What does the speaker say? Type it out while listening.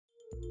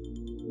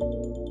Hi,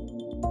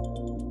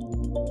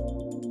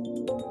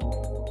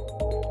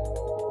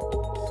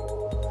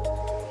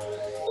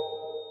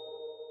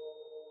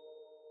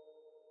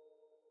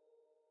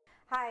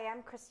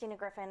 I'm Christina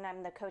Griffin.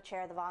 I'm the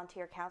co-chair of the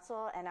Volunteer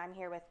Council, and I'm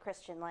here with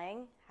Christian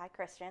Lang. Hi,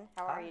 Christian.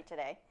 How are you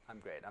today? I'm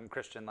great. I'm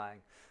Christian Lang,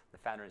 the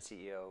founder and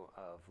CEO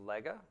of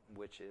LEGA,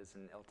 which is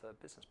an ILTA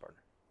business partner.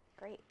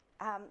 Great.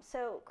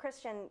 So,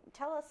 Christian,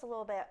 tell us a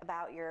little bit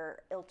about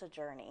your ILTA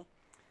journey.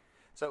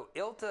 So,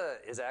 ILTA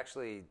is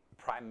actually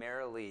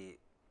primarily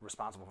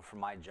responsible for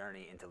my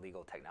journey into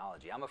legal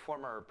technology. I'm a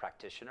former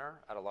practitioner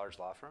at a large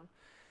law firm.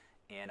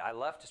 And I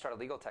left to start a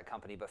legal tech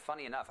company, but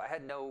funny enough, I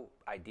had no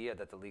idea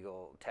that the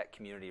legal tech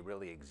community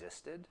really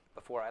existed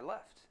before I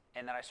left.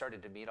 And then I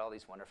started to meet all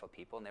these wonderful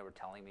people, and they were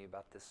telling me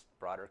about this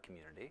broader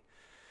community.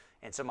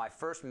 And so my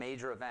first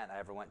major event I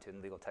ever went to in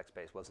the legal tech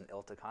space was an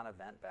ILTACON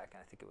event back in,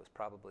 I think it was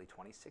probably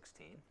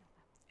 2016.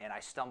 And I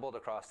stumbled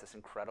across this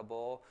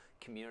incredible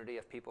community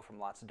of people from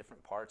lots of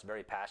different parts,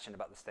 very passionate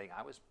about this thing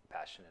I was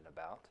passionate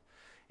about.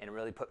 And it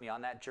really put me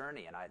on that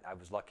journey. And I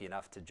was lucky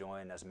enough to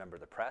join as a member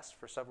of the press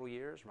for several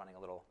years, running a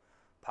little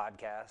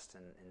podcast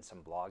and some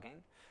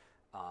blogging.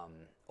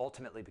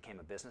 Ultimately became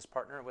a business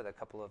partner with a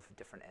couple of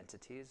different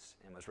entities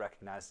and was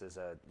recognized as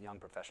a young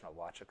professional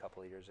watch a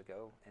couple of years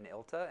ago in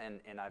ILTA.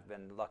 And I've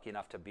been lucky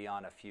enough to be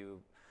on a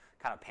few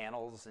kind of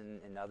panels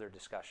and other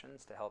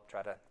discussions to help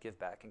try to give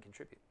back and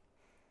contribute.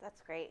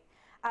 That's great.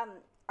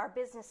 Our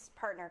business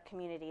partner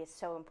community is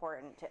so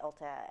important to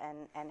ILTA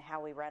and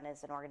how we run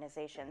as an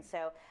organization.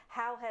 So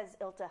how has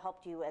ILTA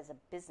helped you as a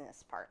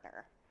business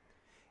partner?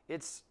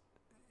 It's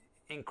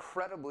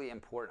incredibly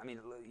important. I mean,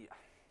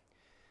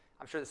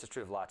 I'm sure this is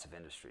true of lots of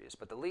industries,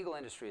 but the legal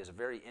industry is a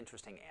very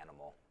interesting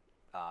animal.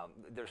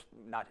 It's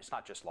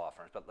not just law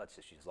firms, but let's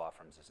just use law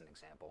firms as an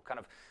example. Kind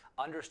of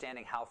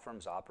understanding how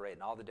firms operate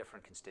and all the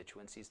different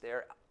constituencies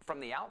there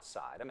from the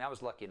outside. I mean, I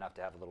was lucky enough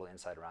to have a little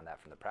insight around that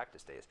from the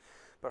practice days.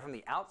 But from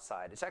the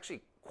outside, it's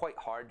actually quite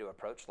hard to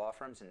approach law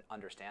firms and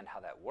understand how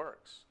that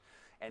works.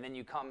 And then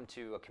you come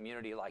to a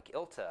community like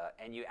ILTA,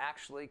 and you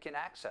actually can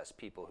access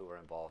people who are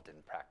involved in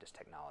practice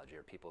technology,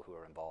 or people who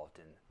are involved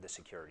in the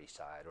security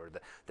side, or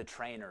the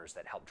trainers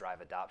that help drive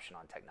adoption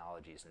on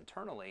technologies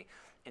internally,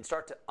 and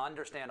start to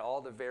understand all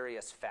the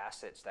various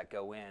facets that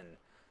go in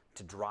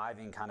to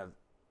driving kind of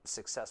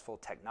successful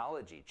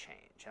technology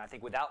change. And I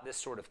think without this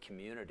sort of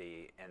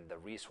community and the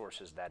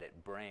resources that it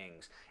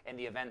brings, and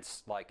the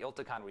events like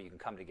ILTACON where you can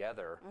come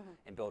together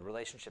and build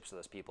relationships with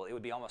those people, it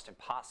would be almost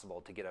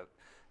impossible to get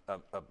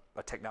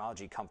a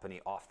technology company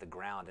off the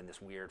ground in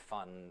this weird,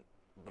 fun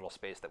little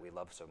space that we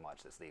love so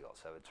much that's legal.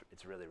 So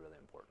it's really, really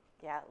important.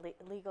 Yeah,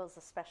 legal is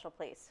a special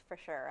place for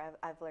sure.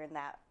 I've learned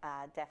that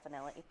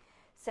definitely.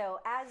 So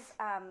as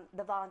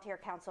the Volunteer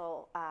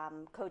Council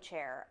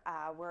co-chair,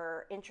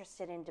 we're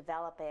interested in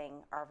developing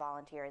our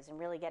volunteers and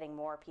really getting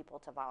more people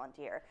to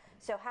volunteer.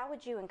 So how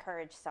would you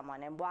encourage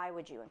someone, and why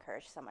would you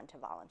encourage someone to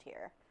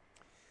volunteer?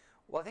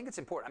 Well, I think it's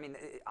important. I mean,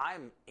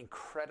 I'm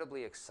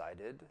incredibly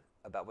excited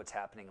about what's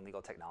happening in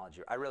legal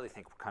technology. I really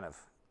think we're kind of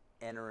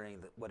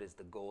entering what is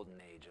the golden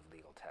age of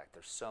legal tech.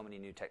 There's so many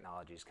new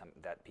technologies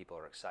that people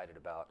are excited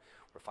about.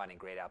 We're finding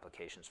great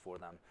applications for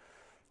them.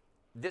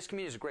 This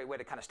community is a great way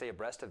to kind of stay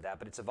abreast of that,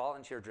 but it's a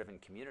volunteer-driven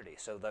community.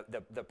 So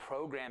the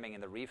programming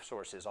and the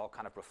resources all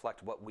kind of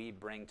reflect what we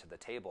bring to the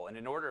table. And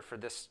in order for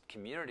this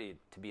community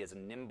to be as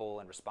nimble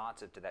and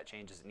responsive to that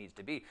change as it needs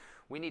to be,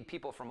 we need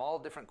people from all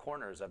different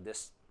corners of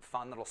this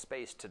fun little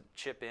space to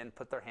chip in,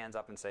 put their hands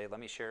up and say, let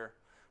me share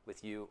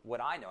with you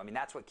what I know. I mean,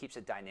 that's what keeps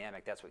it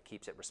dynamic. That's what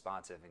keeps it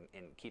responsive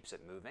and keeps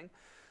it moving.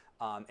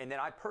 And then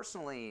I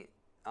personally,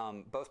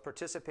 both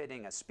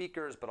participating as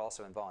speakers, but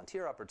also in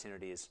volunteer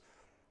opportunities,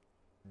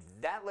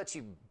 that lets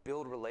you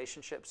build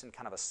relationships in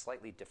kind of a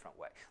slightly different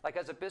way. Like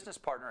as a business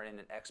partner in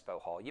an expo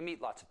hall, you meet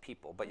lots of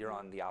people, but you're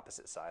on the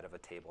opposite side of a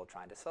table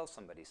trying to sell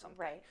somebody something.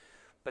 Right.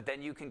 But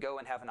then you can go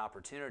and have an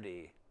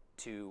opportunity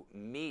to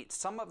meet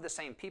some of the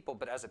same people,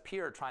 but as a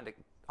peer trying to,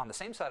 on the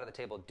same side of the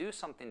table, do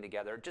something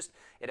together. Just,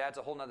 it adds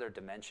a whole nother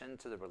dimension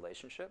to the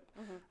relationship,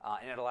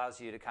 and it allows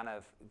you to kind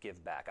of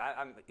give back.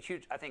 I'm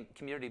huge. I think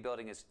community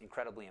building is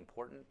incredibly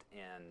important,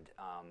 and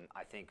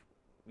I think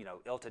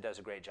ILTA does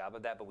a great job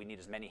of that, but we need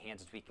as many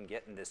hands as we can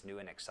get in this new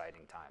and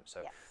exciting time.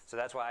 So, yes. So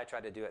that's why I try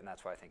to do it, and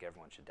that's why I think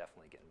everyone should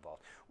definitely get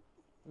involved.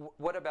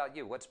 What about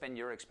you? What's been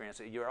your experience?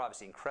 You're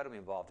obviously incredibly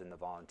involved in the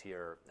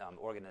volunteer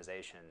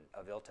organization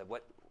of ILTA.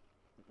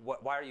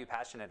 Why are you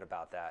passionate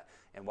about that,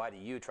 and why do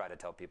you try to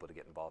tell people to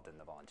get involved in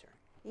the volunteering?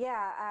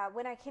 Yeah,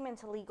 when I came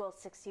into legal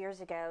 6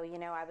 years ago,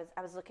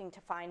 I was looking to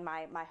find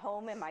my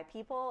home and my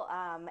people,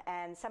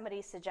 and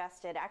somebody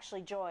suggested,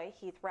 actually Joy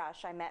Heath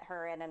Rush, I met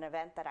her at an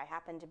event that I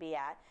happened to be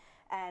at,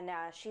 and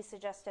she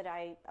suggested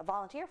I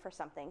volunteer for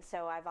something.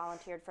 So I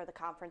volunteered for the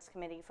conference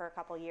committee for a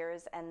couple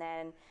years, and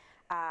then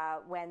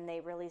when they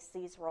released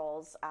these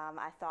roles,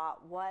 I thought,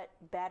 what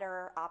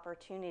better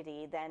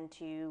opportunity than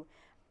to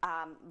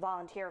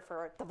volunteer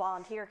for the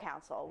Volunteer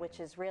Council, which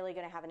is really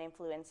going to have an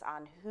influence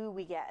on who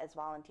we get as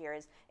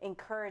volunteers,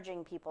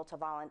 encouraging people to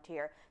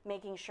volunteer,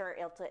 making sure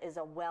ILTA is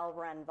a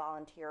well-run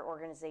volunteer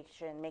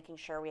organization, making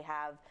sure we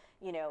have,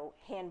 you know,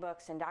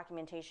 handbooks and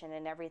documentation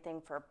and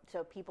everything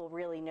so people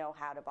really know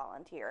how to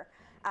volunteer.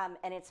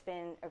 And it's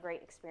been a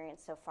great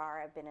experience so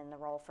far. I've been in the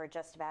role for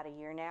just about a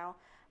year now.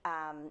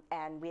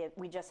 And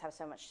we just have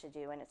so much to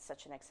do, and it's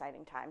such an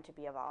exciting time to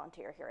be a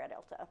volunteer here at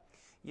ILTA.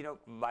 You know,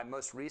 my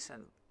most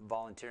recent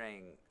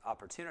volunteering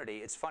opportunity,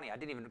 it's funny, I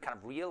didn't even kind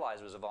of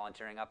realize it was a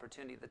volunteering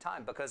opportunity at the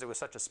time because it was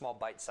such a small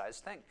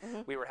bite-sized thing.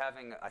 We were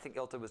having, I think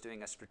ILTA was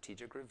doing a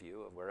strategic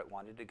review of where it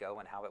wanted to go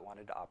and how it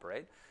wanted to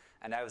operate.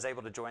 And I was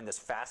able to join this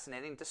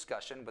fascinating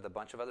discussion with a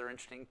bunch of other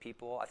interesting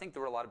people. I think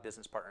there were a lot of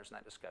business partners in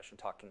that discussion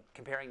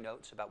comparing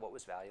notes about what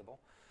was valuable.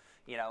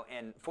 You know,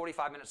 and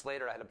 45 minutes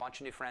later, I had a bunch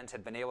of new friends,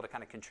 had been able to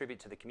kind of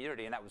contribute to the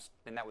community, and that was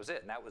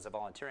it. And that was a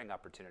volunteering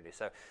opportunity.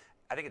 So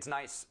I think it's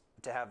nice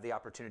to have the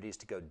opportunities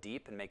to go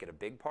deep and make it a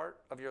big part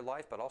of your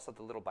life, but also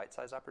the little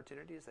bite-sized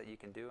opportunities that you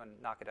can do and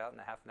knock it out in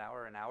a half an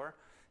hour,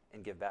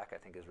 and give back, I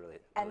think is really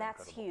And that's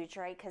incredible. huge,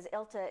 right? Because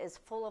ILTA is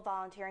full of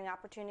volunteering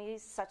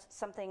opportunities,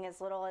 something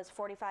as little as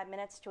 45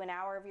 minutes to an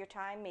hour of your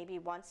time, maybe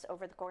once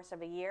over the course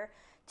of a year,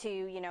 to,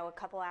 you know, a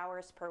couple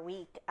hours per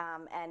week.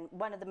 And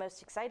one of the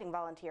most exciting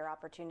volunteer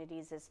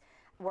opportunities is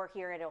we're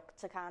here at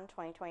ILTACON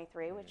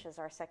 2023, which is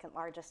our second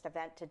largest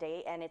event to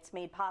date, and it's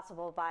made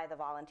possible by the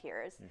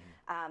volunteers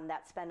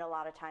that spend a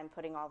lot of time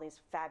putting all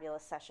these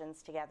fabulous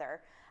sessions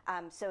together.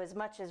 So as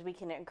much as we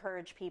can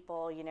encourage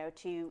people, you know,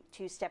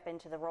 to step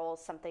into the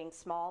roles, something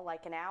small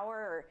like an hour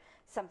or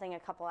something a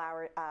couple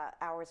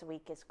hours a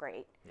week is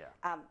great.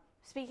 Yeah.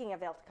 Speaking of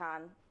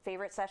ILTACON,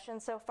 favorite session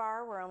so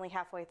far? We're only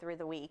halfway through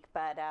the week,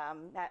 but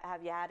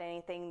have you had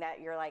anything that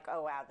you're like,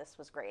 oh wow, this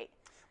was great?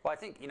 Well, I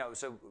think, you know,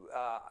 so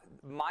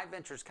my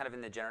venture is kind of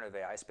in the generative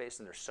AI space,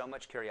 and there's so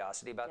much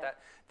curiosity about that.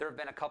 There have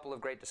been a couple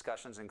of great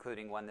discussions,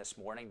 including one this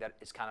morning that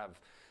is kind of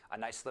a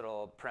nice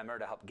little primer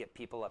to help get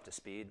people up to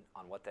speed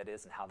on what that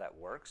is and how that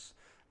works,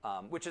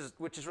 which is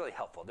really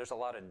helpful. There's a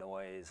lot of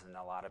noise and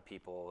a lot of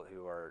people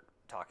who are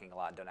talking a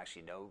lot and don't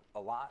actually know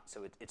a lot.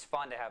 So it's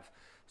fun to have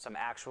some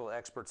actual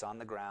experts on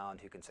the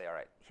ground who can say, all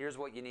right, here's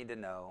what you need to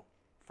know.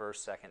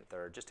 First, second,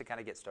 third, just to kind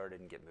of get started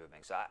and get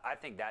moving. So I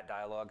think that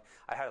dialogue,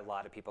 I had a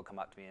lot of people come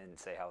up to me and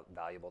say how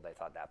valuable they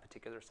thought that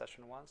particular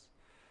session was.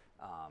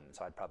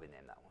 So I'd probably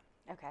name that one.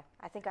 Okay.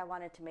 I think I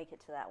wanted to make it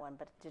to that one,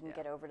 but didn't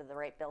get over to the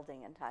right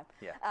building in time.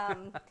 Yeah.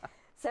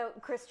 So,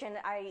 Christian,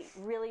 I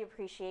really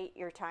appreciate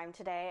your time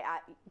today.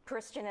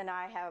 Christian and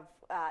I have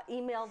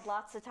emailed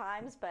lots of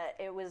times, but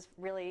it was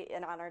really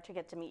an honor to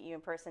get to meet you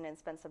in person and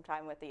spend some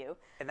time with you.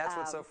 And that's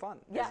what's so fun.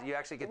 Yeah, you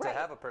actually get to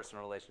have a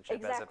personal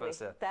relationship as opposed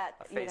to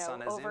a face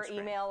on a Zoom over screen.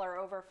 email or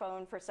over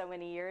phone for so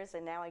many years,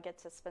 and now I get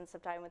to spend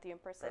some time with you in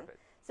person. Perfect.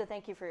 So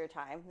thank you for your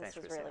time. Thanks,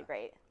 This was Christina. really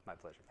great. My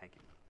pleasure. Thank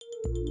you.